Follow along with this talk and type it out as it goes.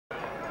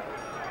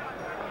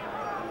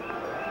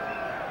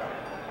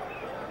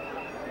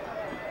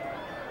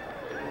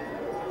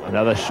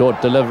Another short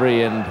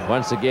delivery, and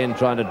once again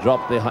trying to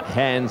drop their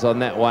hands on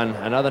that one.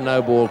 Another no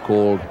ball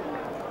called.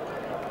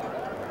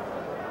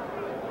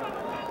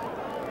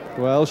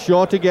 Well,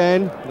 short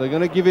again. They're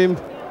going to give him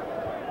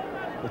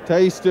a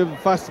taste of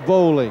fast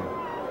bowling.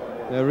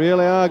 They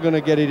really are going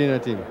to get it in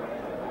at him.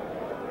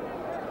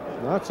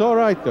 That's all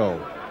right, though.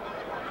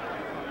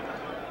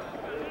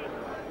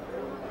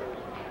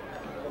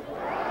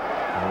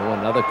 Oh,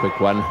 another quick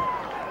one.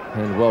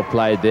 And well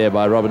played there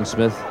by Robin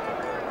Smith.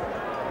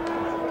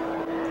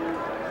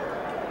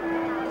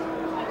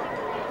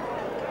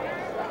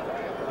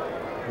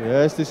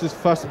 Yes, this is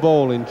fast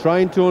bowling,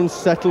 trying to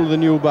unsettle the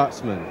new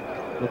batsman.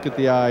 Look at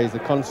the eyes, the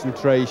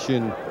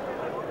concentration.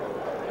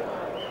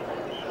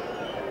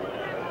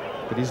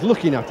 But he's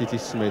looking at it,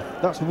 is Smith.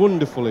 That's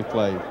wonderfully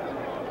played.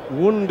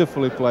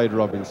 Wonderfully played,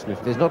 Robin Smith.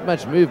 There's not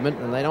much movement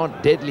and they're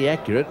not deadly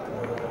accurate.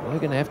 They're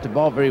going to have to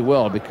bowl very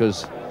well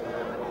because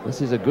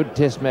this is a good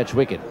test match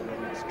wicket.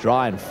 It's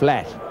dry and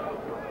flat.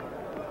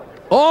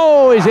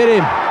 Oh, he's hit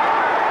him.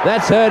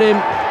 That's hurt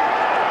him.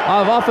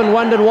 I've often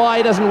wondered why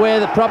he doesn't wear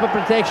the proper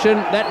protection.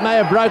 That may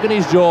have broken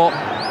his jaw.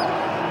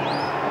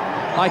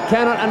 I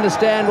cannot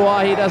understand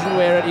why he doesn't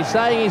wear it. He's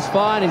saying he's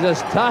fine. He's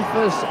as tough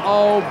as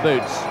old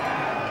boots.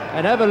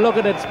 And have a look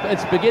at it.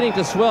 It's beginning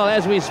to swell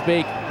as we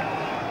speak.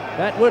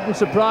 That wouldn't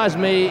surprise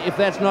me if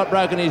that's not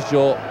broken his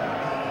jaw.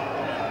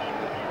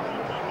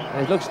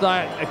 It looks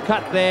like a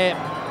cut there.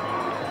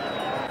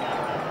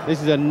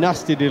 This is a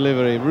nasty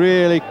delivery.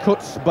 Really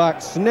cuts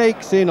back,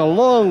 snakes in a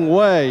long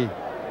way.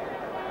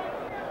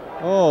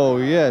 Oh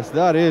yes,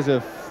 that is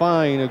a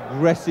fine,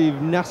 aggressive,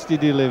 nasty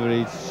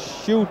delivery.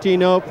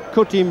 Shooting up,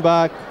 cutting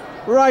back,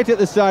 right at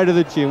the side of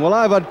the chin. Well,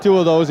 I've had two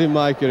of those in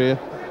my career.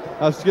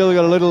 I've still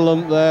got a little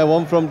lump there,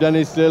 one from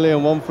Dennis Lilly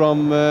and one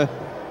from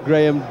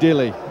Graham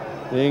Dilley,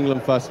 the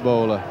England fast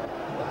bowler.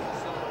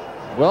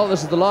 Well,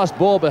 this is the last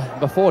ball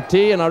before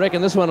tea, and I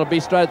reckon this one will be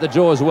straight at the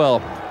jaw as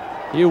well.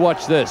 You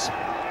watch this.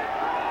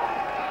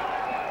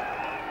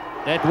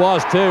 That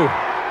was too.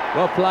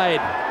 Well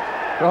played.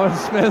 Robin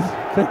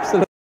Smith.